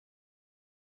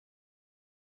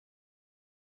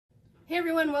Hey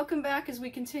everyone, welcome back as we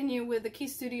continue with the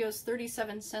Keyestudios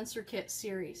 37 Sensor Kit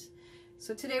series.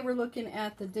 So today we're looking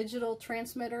at the digital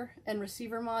transmitter and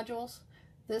receiver modules.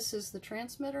 This is the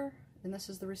transmitter and this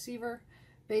is the receiver.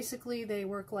 Basically they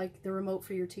work like the remote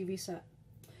for your TV set.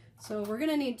 So we're going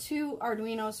to need two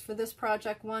Arduinos for this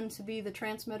project, one to be the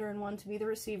transmitter and one to be the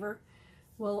receiver.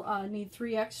 We'll need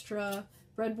 3 extra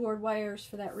breadboard wires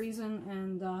for that reason,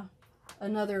 and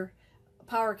another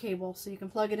power cable so you can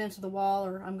plug it into the wall,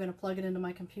 or I'm going to plug it into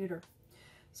my computer.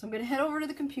 So I'm going to head over to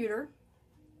the computer,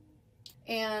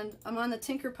 and I'm on the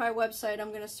TinkerPie website.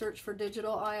 I'm going to search for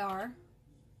digital IR,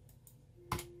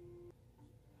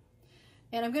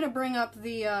 and I'm going to bring up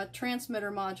the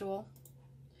transmitter module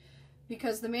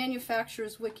because the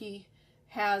manufacturer's wiki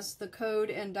has the code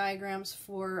and diagrams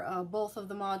for both of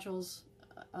the modules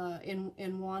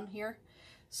in one here.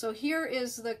 So here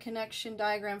is the connection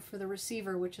diagram for the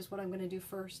receiver, which is what I'm going to do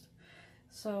first.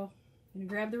 So I'm going to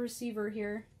grab the receiver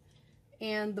here,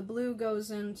 and the blue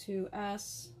goes into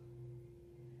S,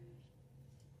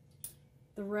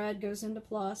 the red goes into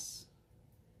plus,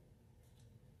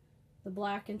 the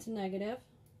black into negative,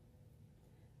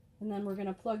 and then we're going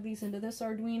to plug these into this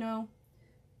Arduino.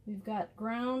 We've got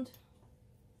ground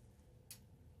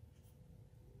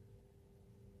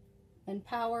and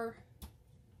power,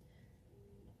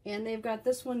 and they've got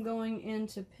this one going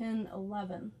into pin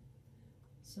 11.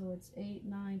 So it's 8,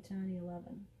 9, 10,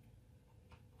 11.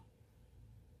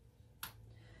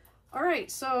 Alright,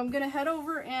 so I'm going to head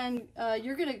over, and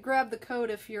you're going to grab the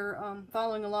code if you're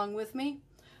following along with me.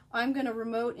 I'm going to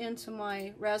remote into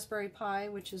my Raspberry Pi,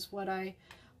 which is what I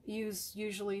use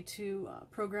usually to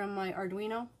program my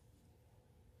Arduino.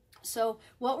 So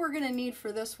what we're going to need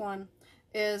for this one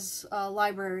is a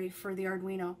library for the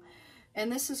Arduino. And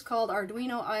this is called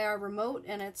Arduino IR Remote,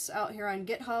 and it's out here on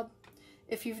GitHub.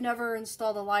 If you've never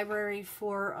installed a library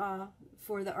for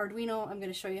the Arduino, I'm going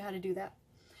to show you how to do that.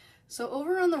 So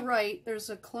over on the right, there's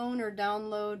a clone or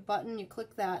download button. You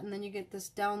click that, and then you get this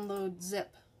download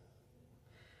zip.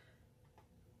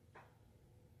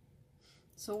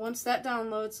 So once that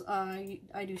downloads,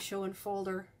 I do show in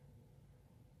folder.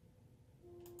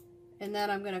 And then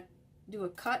I'm going to do a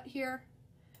cut here.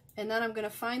 And then I'm going to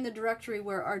find the directory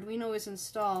where Arduino is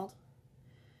installed,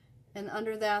 and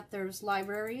under that there's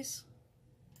libraries,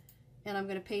 and I'm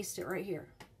going to paste it right here.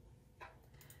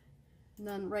 And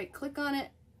then right click on it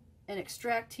and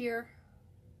extract here.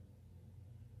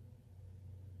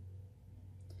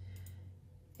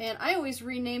 And I always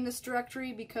rename this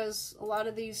directory because a lot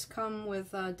of these come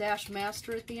with dash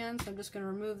master at the end, so I'm just going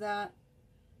to remove that.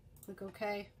 Click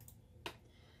OK.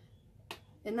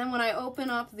 And then when I open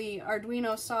up the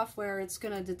Arduino software, it's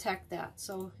going to detect that.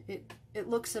 So it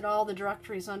looks at all the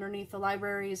directories underneath the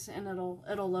libraries, and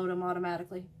it'll load them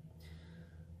automatically.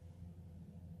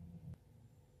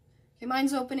 Okay,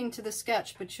 mine's opening to the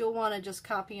sketch, but you'll want to just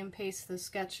copy and paste the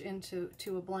sketch into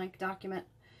a blank document.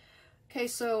 Okay,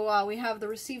 so we have the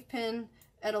receive pin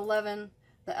at 11,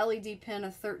 the LED pin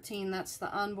at 13, that's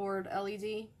the onboard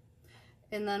LED.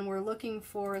 And then we're looking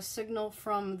for a signal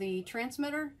from the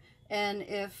transmitter. And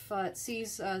if it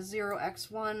sees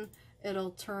 0x1,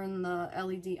 it'll turn the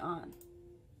LED on.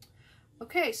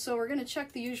 Okay, so we're going to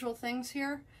check the usual things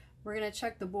here. We're going to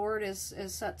check the board is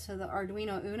set to the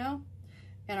Arduino Uno,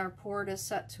 and our port is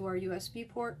set to our USB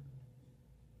port.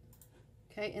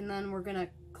 Okay, and then we're going to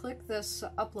click this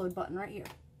upload button right here.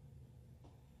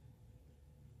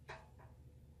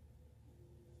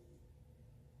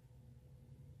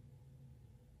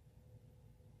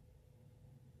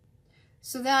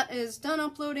 So that is done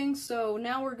uploading. So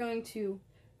now we're going to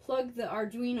plug the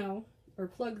Arduino, or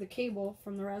plug the cable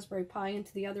from the Raspberry Pi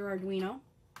into the other Arduino.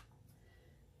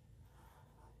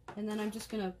 And then I'm just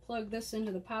going to plug this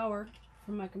into the power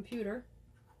from my computer.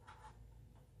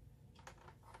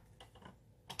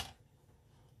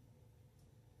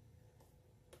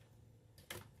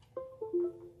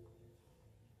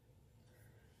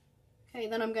 Okay,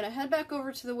 then I'm going to head back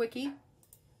over to the wiki.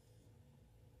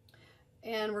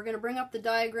 And we're going to bring up the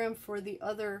diagram for the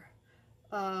other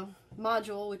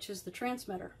module, which is the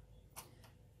transmitter.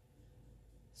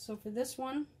 So for this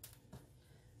one,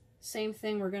 same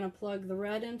thing, we're going to plug the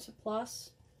red into plus,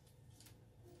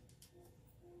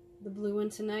 the blue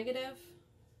into negative,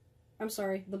 I'm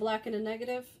sorry, the black into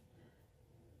negative,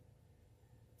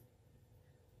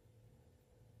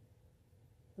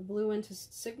 the blue into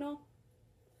signal,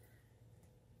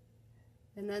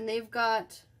 and then they've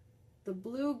got the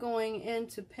blue going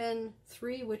into pin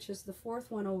 3, which is the 4th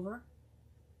one over.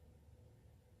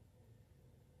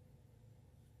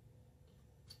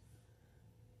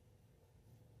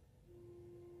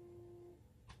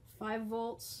 $5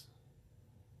 volts.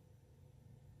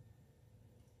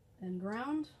 and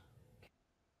ground.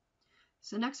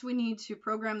 So next we need to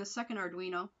program the second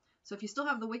Arduino. So if you still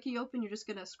have the wiki open, you're just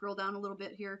going to scroll down a little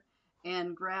bit here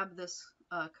and grab this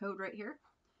code right here.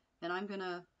 And I'm going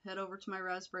to head over to my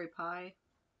Raspberry Pi,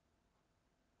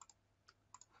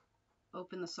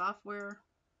 open the software,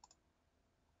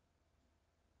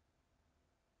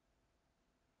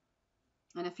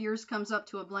 and if yours comes up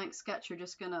to a blank sketch, you're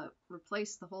just going to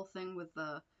replace the whole thing with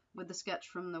the sketch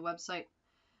from the website.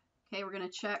 Okay, we're going to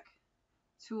check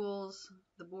tools.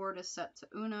 The board is set to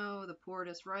Uno, the port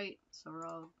is right, so we're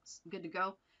all good to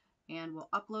go, and we'll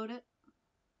upload it.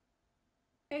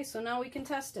 Okay, so now we can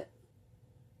test it.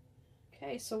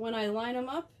 Okay, so when I line them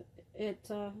up, it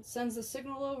sends the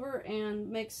signal over and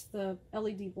makes the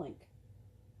LED blink.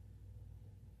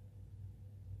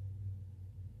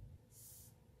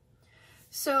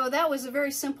 So that was a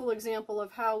very simple example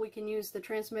of how we can use the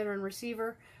transmitter and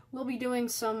receiver. We'll be doing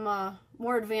some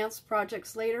more advanced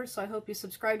projects later, so I hope you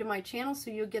subscribe to my channel so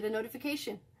you'll get a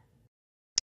notification.